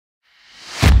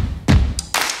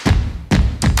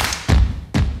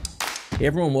Hey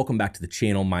everyone, welcome back to the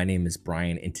channel. My name is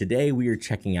Brian, and today we are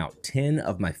checking out 10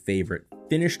 of my favorite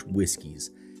finished whiskeys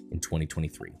in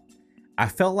 2023. I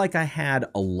felt like I had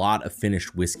a lot of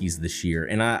finished whiskeys this year,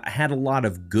 and I had a lot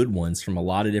of good ones from a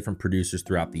lot of different producers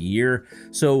throughout the year.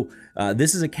 So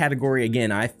this is a category,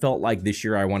 again, I felt like this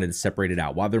year I wanted to separate it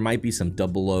out. While there might be some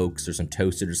double oaks or some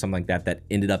toasted or something like that that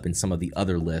ended up in some of the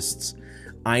other lists,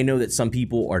 I know that some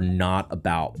people are not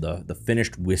about the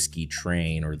finished whiskey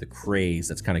train or the craze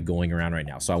that's kind of going around right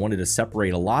now. So I wanted to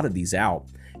separate a lot of these out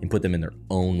and put them in their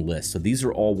own list. So these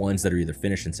are all ones that are either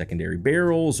finished in secondary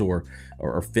barrels or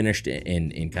finished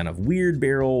in kind of weird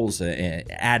barrels,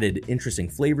 added interesting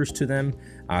flavors to them.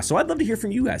 So I'd love to hear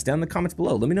from you guys down in the comments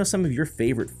below. Let me know some of your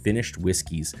favorite finished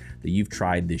whiskeys that you've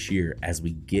tried this year as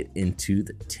we get into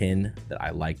the 10 that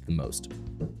I like the most.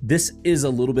 This is a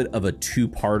little bit of a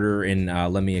two-parter, and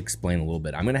let me explain a little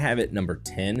bit. I'm gonna have it number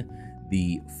 10,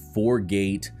 the Four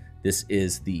Gate. This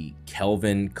is the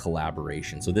Kelvin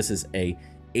collaboration. So this is a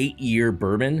 8-year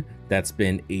bourbon that's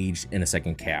been aged in a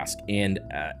second cask. And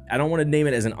I don't want to name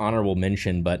it as an honorable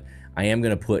mention, but I am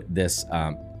going to put this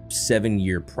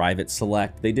 7-year private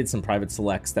select. They did some private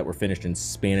selects that were finished in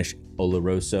Spanish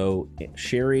Oloroso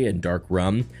sherry and dark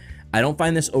rum. I don't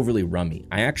find this overly rummy.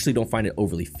 I actually don't find it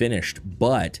overly finished,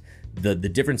 but the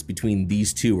difference between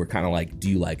these two are kind of like, do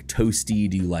you like toasty?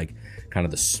 Do you like kind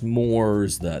of the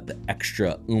s'mores, the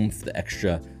extra oomph, the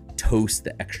extra toast,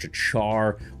 the extra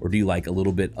char, or do you like a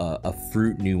little bit of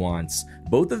fruit nuance?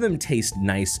 Both of them taste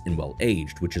nice and well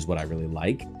aged, which is what I really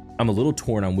like. I'm a little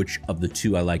torn on which of the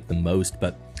two I like the most,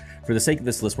 but for the sake of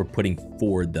this list, we're putting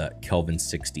forward the Kelvin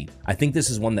 60. I think this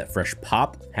is one that fresh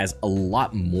pop has a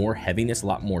lot more heaviness, a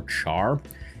lot more char,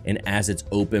 and as it's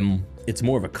open, it's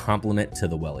more of a complement to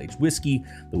the well-aged whiskey.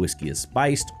 The whiskey is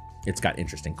spiced. It's got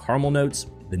interesting caramel notes,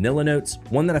 vanilla notes,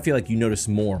 one that I feel like you notice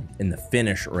more in the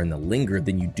finish or in the linger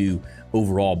than you do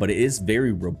overall, but it is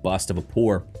very robust of a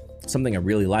pour, something I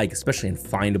really like, especially in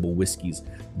findable whiskeys.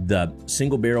 The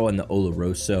single barrel and the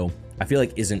Oloroso, I feel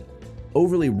like isn't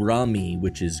overly rummy,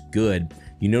 which is good.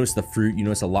 You notice the fruit, you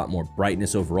notice a lot more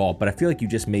brightness overall, but I feel like you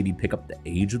just maybe pick up the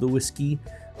age of the whiskey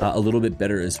a little bit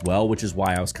better as well, which is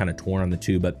why I was kind of torn on the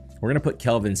two. But we're gonna put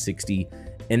Kelvin 60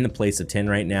 in the place of 10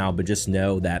 right now, but just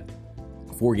know that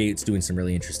Four Gate's doing some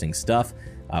really interesting stuff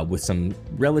with some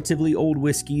relatively old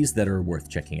whiskeys that are worth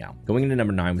checking out. Going into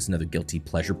number 9 was another guilty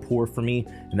pleasure pour for me,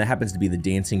 and that happens to be the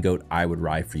Dancing Goat I Would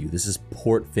Rye For You. This is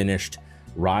port finished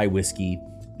rye whiskey.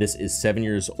 This is 7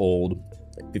 years old,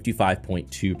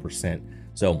 55.2%.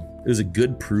 So it was a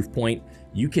good proof point.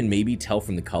 You can maybe tell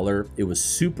from the color, it was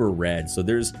super red. So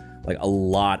there's like a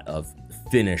lot of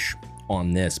finish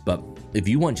on this, but if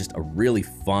you want just a really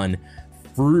fun,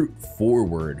 fruit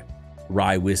forward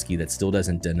rye whiskey that still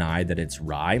doesn't deny that it's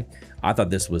rye, I thought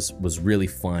this was really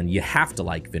fun. You have to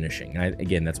like finishing. And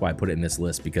again, that's why I put it in this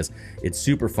list, because it's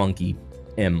super funky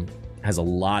and has a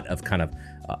lot of kind of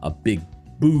a big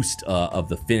boost of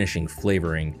the finishing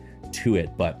flavoring to it.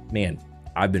 But man,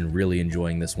 I've been really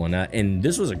enjoying this one. And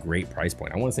this was a great price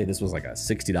point. I want to say this was like a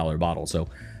 $60 bottle. So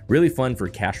really fun for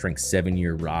cash strength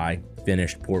 7-year rye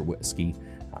finished port whiskey.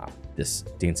 This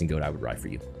Dancing Goat I Would Rye For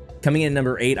You. Coming in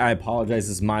number 8, I apologize,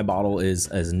 as my bottle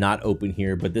is not open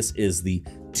here, but this is the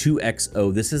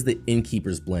 2XO. This is the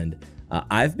Innkeeper's blend.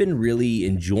 I've been really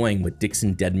enjoying what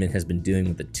Dixon Deadman has been doing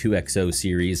with the 2XO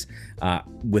series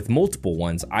with multiple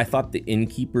ones. I thought the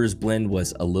Innkeeper's blend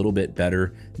was a little bit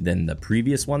better than the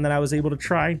previous one that I was able to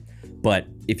try. But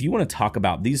if you want to talk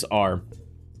about, these are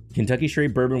Kentucky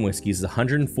straight bourbon whiskeys,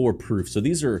 104 proof. So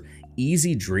these are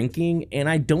easy drinking, and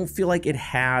I don't feel like it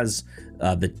has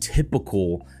the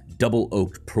typical double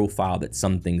oaked profile that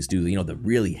some things do. You know, the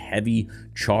really heavy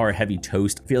char, heavy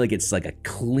toast. I feel like it's like a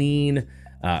clean,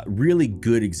 really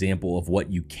good example of what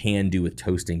you can do with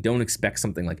toasting. Don't expect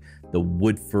something like the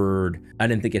Woodford. I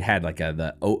didn't think it had like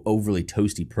the overly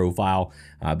toasty profile,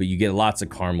 but you get lots of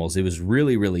caramels. It was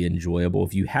really, really enjoyable.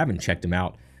 If you haven't checked them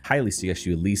out, highly suggest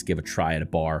you at least give a try at a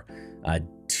bar.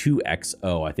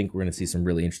 2XO, I think we're gonna see some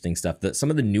really interesting stuff. Some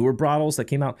of the newer bottles that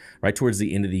came out right towards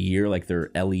the end of the year, like their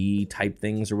LE type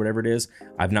things or whatever it is,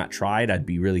 I've not tried. I'd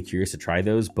be really curious to try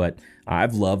those, but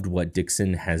I've loved what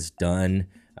Dixon has done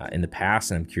in the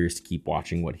past, and I'm curious to keep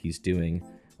watching what he's doing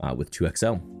with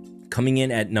 2XO. Coming in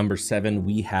at number 7,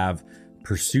 we have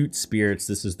Pursuit Spirits.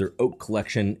 This is their oak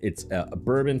collection. It's a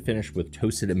bourbon finished with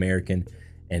toasted American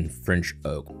and French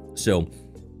oak. So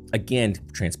again,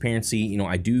 transparency, you know,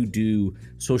 I do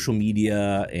social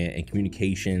media and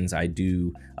communications. I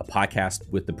do a podcast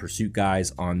with the Pursuit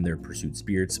guys on their Pursuit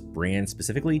Spirits brand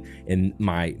specifically. And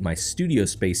my studio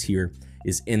space here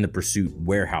is in the Pursuit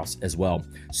warehouse as well.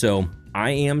 So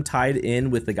I am tied in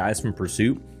with the guys from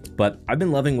Pursuit, but I've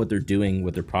been loving what they're doing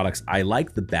with their products. I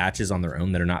like the batches on their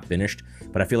own that are not finished,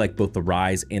 but I feel like both the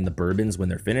Ryes and the bourbons, when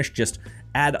they're finished, just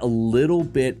add a little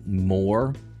bit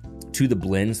more to the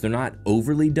blends. They're not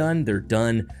overly done. They're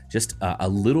done just a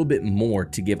little bit more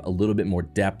to give a little bit more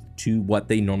depth to what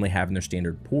they normally have in their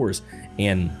standard pours.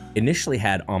 And initially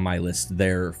had on my list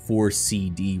their 4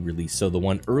 CD release. So the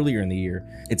one earlier in the year,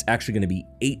 it's actually going to be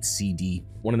 8 CD,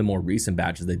 one of the more recent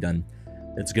batches they've done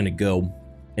that's going to go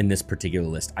in this particular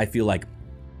list. I feel like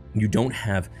you don't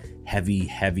have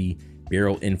heavy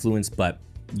barrel influence, but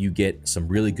you get some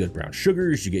really good brown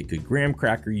sugars, you get good graham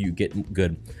cracker, you get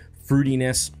good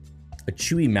fruitiness, a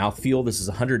chewy mouthfeel. This is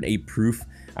 108 proof.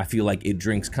 I feel like it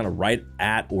drinks kind of right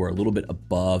at or a little bit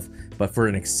above, but for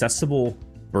an accessible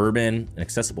bourbon, an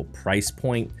accessible price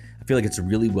point, I feel like it's a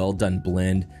really well done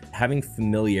blend. Having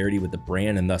familiarity with the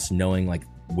brand and thus knowing like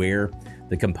where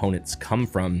the components come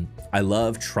from, I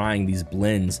love trying these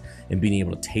blends and being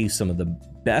able to taste some of the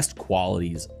best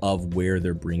qualities of where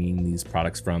they're bringing these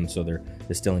products from. So they're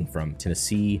distilling from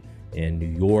Tennessee and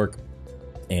New York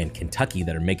and Kentucky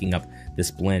that are making up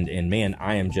this blend. And man,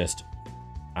 I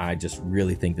just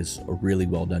really think this is a really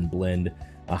well done blend.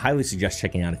 I highly suggest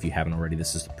checking out if you haven't already.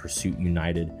 This is the Pursuit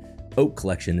United Oak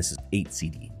Collection. This is 8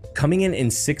 CD. Coming in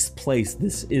 6th place,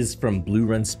 this is from Blue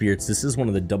Run Spirits. This is one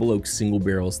of the double oak single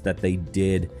barrels that they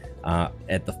did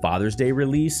at the Father's Day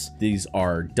release. These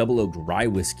are double oaked rye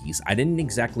whiskeys. I didn't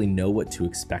exactly know what to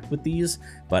expect with these,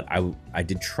 but I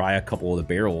did try a couple of the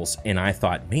barrels and I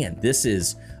thought, man, this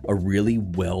is a really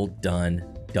well done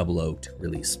double oaked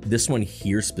release. This one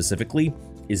here specifically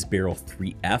is barrel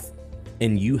 3F,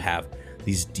 and you have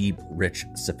these deep, rich,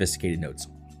 sophisticated notes.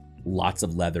 Lots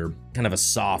of leather, kind of a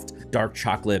soft, dark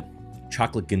chocolate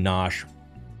ganache,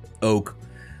 oak.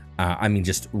 I mean,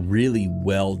 just really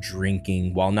well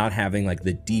drinking while not having like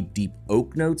the deep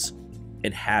oak notes.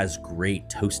 It has great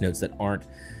toast notes that aren't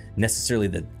necessarily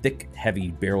the thick,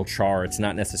 heavy barrel char. It's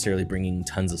not necessarily bringing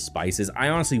tons of spices. I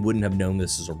honestly wouldn't have known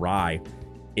this is a rye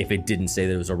if it didn't say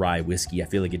that it was a rye whiskey. I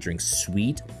feel like it drinks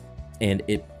sweet and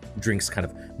it drinks kind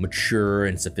of mature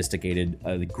and sophisticated.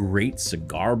 Great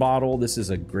cigar bottle. This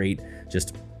is a great,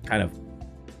 just kind of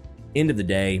end of the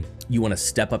day, you want to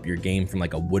step up your game from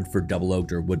like a Woodford double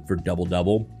oaked or Woodford double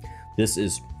double. This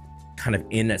is kind of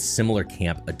in that similar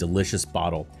camp, a delicious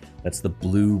bottle. That's the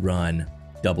Blue Run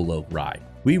double oak rye.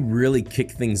 We really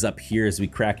kick things up here as we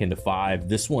crack into 5.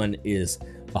 This one is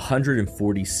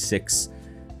 146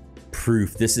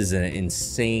 proof. This is an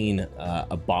insane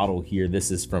a bottle here.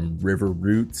 This is from River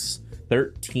Roots,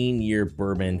 13-year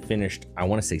bourbon, finished, I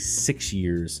want to say 6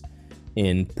 years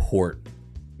in port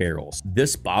barrels.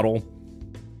 This bottle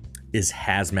is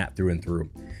hazmat through and through.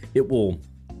 It will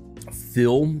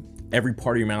fill every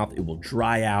part of your mouth. It will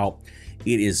dry out.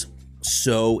 It is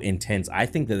so intense. I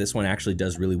think that this one actually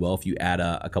does really well if you add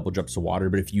a couple drops of water,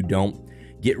 but if you don't,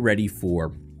 get ready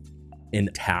for an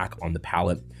attack on the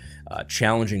palate,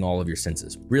 challenging all of your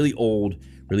senses. Really old,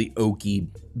 really oaky,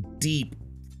 deep,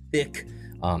 thick,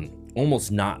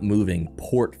 almost not moving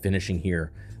port finishing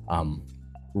here.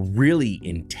 Really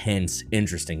intense,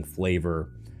 interesting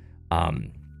flavor.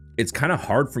 It's kind of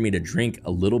hard for me to drink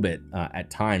a little bit at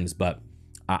times, but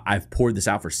I've poured this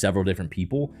out for several different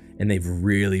people and they've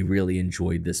really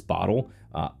enjoyed this bottle.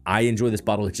 I enjoy this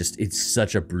bottle. It's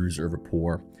such a bruiser of a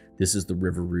pour. This is the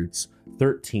River Roots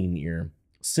 13-year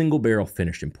single barrel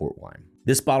finished in port wine.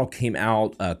 This bottle came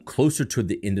out closer to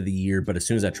the end of the year, but as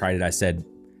soon as I tried it, I said,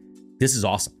 this is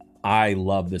awesome. I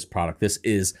love this product. This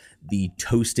is the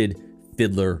Toasted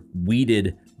Fiddler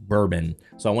Wheated Bourbon.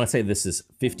 So I want to say this is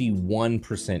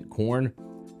 51% corn,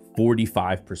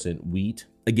 45% wheat.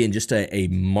 Again, just a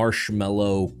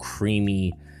marshmallow,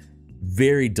 creamy,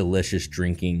 very delicious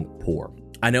drinking pour.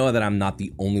 I know that I'm not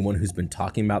the only one who's been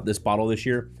talking about this bottle this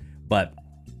year, but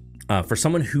for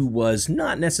someone who was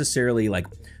not necessarily like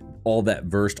all that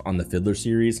versed on the Fiddler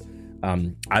series,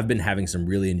 I've been having some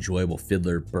really enjoyable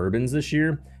Fiddler bourbons this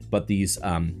year, but these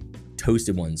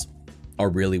toasted ones are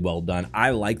really well done.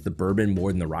 I like the bourbon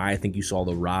more than the rye. I think you saw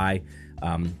the rye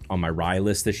on my rye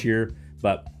list this year,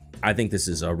 but I think this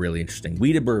is a really interesting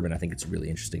wheated bourbon. I think it's really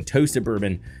interesting toasted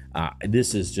bourbon.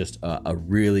 This is just a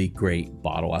really great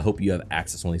bottle. I hope you have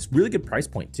access to one of these. Really good price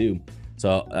point too.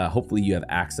 So hopefully you have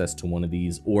access to one of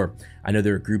these, or I know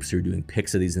there are groups who are doing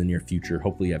picks of these in the near future.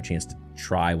 Hopefully you have a chance to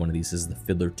try one of these. This is the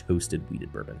Fiddler Toasted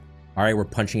Wheated Bourbon. All right, we're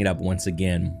punching it up once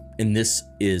again. And this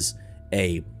is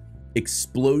a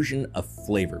explosion of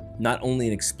flavor. Not only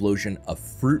an explosion of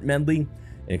fruit medley,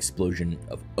 an explosion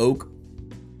of oak.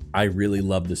 I really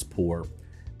love this pour.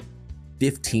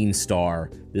 15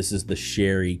 star. This is the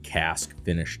sherry cask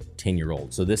finished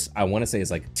 10-year-old. So this, I want to say,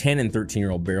 is like 10 and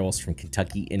 13-year-old barrels from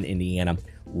Kentucky and Indiana.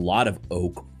 A lot of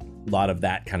oak, a lot of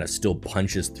that kind of still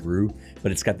punches through,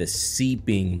 but it's got this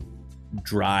seeping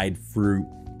dried fruit,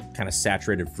 kind of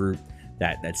saturated fruit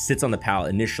that sits on the palate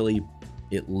initially.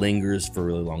 It lingers for a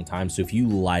really long time. So if you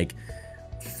like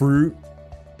fruit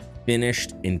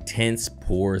finished, intense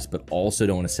pours, but also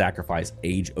don't want to sacrifice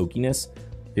age oakiness,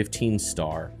 15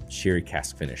 star sherry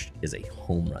cask finished is a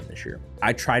home run this year.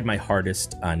 I tried my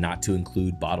hardest not to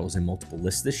include bottles in multiple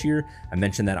lists this year. I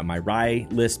mentioned that on my rye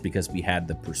list because we had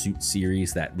the Pursuit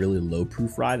series, that really low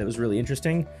proof rye that was really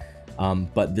interesting.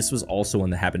 But this was also one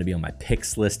that happened to be on my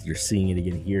picks list. You're seeing it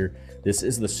again here. This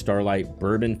is the Starlight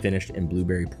Bourbon finished in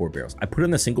blueberry port barrels. I put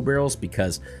in the single barrels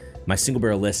because my single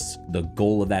barrel lists, the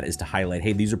goal of that is to highlight,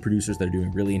 hey, these are producers that are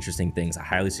doing really interesting things. I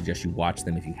highly suggest you watch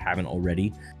them if you haven't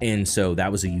already. And so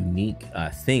that was a unique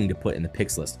thing to put in the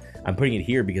picks list. I'm putting it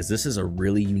here because this is a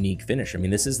really unique finish. I mean,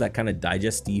 this is that kind of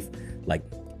digestive, like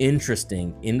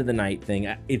interesting into the night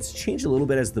thing. It's changed a little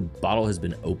bit as the bottle has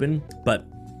been open, but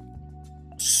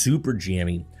super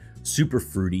jammy, super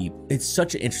fruity. It's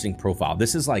such an interesting profile.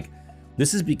 This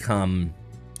has become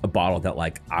a bottle that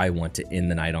like I want to end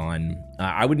the night on.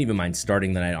 I wouldn't even mind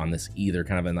starting the night on this either,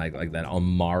 kind of in like that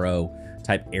Amaro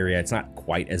type area. It's not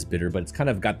quite as bitter, but it's kind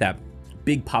of got that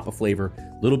big pop of flavor,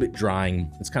 a little bit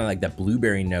drying. It's kind of like that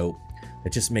blueberry note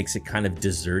that just makes it kind of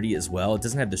desserty as well. It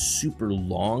doesn't have the super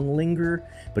long linger,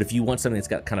 but if you want something that's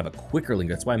got kind of a quicker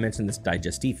linger, that's why I mentioned this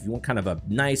digestif. If you want kind of a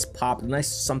nice pop, nice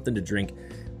something to drink,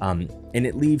 and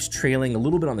it leaves trailing a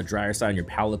little bit on the drier side on your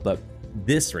palate, but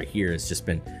this right here has just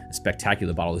been a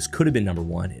spectacular bottle. This could have been number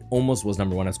one. It almost was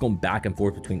number one. I was going back and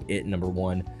forth between it and number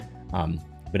one,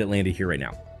 but it landed here right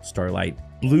now. Starlight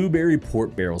Blueberry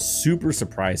Port Barrel, super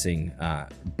surprising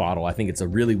bottle. I think it's a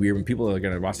really weird, when people are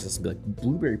gonna watch this and be like,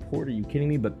 blueberry port, are you kidding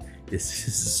me? But this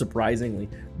is surprisingly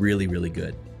really, really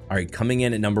good. All right, coming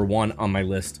in at number one on my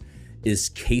list is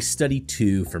Case Study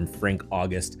 2 from Frank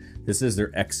August. This is their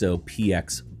XO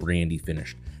PX brandy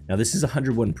finished. Now this is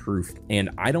 101 proof, and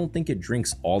I don't think it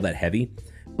drinks all that heavy,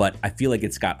 but I feel like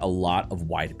it's got a lot of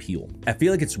wide appeal. I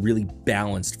feel like it's really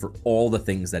balanced for all the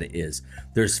things that it is.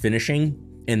 There's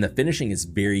finishing, and the finishing is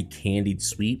very candied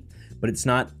sweet, but it's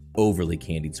not overly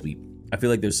candied sweet. I feel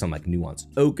like there's some like nuanced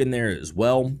oak in there as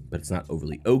well, but it's not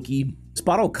overly oaky. This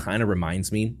bottle kind of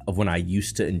reminds me of when I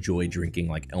used to enjoy drinking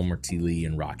like Elmer T. Lee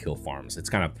and Rock Hill Farms. It's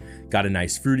kind of got a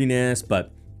nice fruitiness,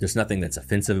 but there's nothing that's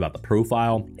offensive about the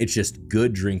profile. It's just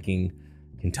good drinking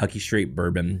Kentucky straight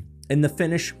bourbon. And the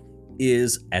finish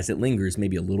is, as it lingers,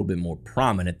 maybe a little bit more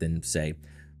prominent than, say,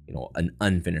 you know, an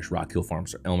unfinished Rock Hill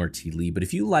Farms or Elmer T. Lee. But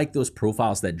if you like those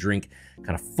profiles that drink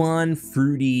kind of fun,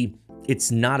 fruity,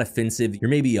 it's not offensive. You're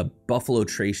maybe a Buffalo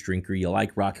Trace drinker. You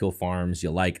like Rock Hill Farms.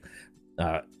 You like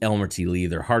Elmer T. Lee.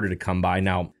 They're harder to come by.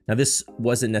 Now this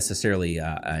wasn't necessarily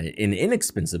an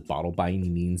inexpensive bottle by any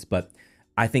means, but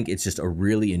I think it's just a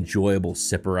really enjoyable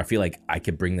sipper. I feel like I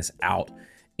could bring this out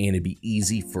and it'd be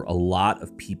easy for a lot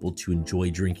of people to enjoy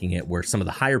drinking it, where some of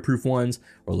the higher proof ones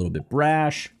are a little bit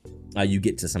brash. You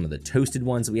get to some of the toasted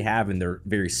ones that we have and they're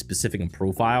very specific in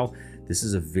profile. This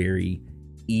is a very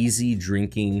easy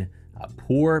drinking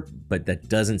pour, but that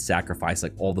doesn't sacrifice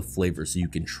like all the flavors, so you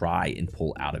can try and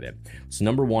pull out of it. So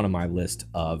number one on my list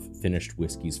of finished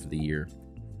whiskeys for the year,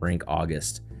 Frank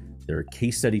August, their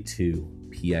Case Study 2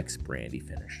 PX brandy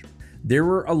finish. There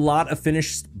were a lot of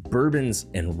finished bourbons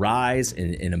and ryes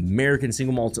and American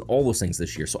single malts and all those things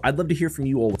this year. So I'd love to hear from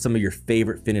you all what some of your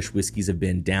favorite finished whiskeys have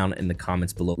been down in the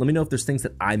comments below. Let me know if there's things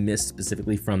that I missed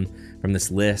specifically from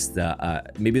this list.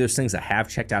 Maybe there's things I have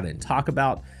checked out and talk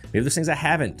about. Maybe there's things I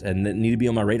haven't and that need to be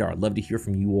on my radar. I'd love to hear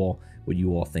from you all what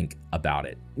you all think about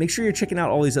it. Make sure you're checking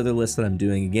out all these other lists that I'm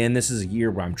doing. Again, this is a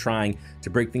year where I'm trying to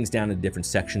break things down into different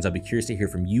sections. I'll be curious to hear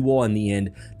from you all in the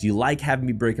end. Do you like having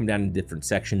me break them down into different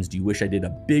sections? Do you wish I did a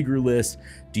bigger list?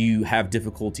 Do you have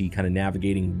difficulty kind of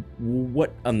navigating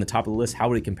what on the top of the list? How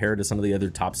would it compare to some of the other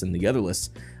tops in the other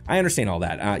lists? I understand all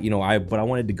that, but I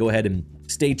wanted to go ahead and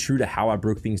stay true to how I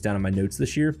broke things down in my notes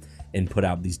this year and put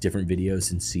out these different videos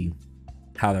and see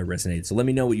how that resonated. So let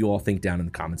me know what you all think down in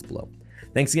the comments below.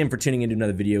 Thanks again for tuning into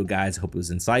another video, guys. Hope it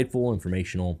was insightful,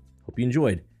 informational. Hope you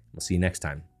enjoyed. We'll see you next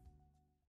time.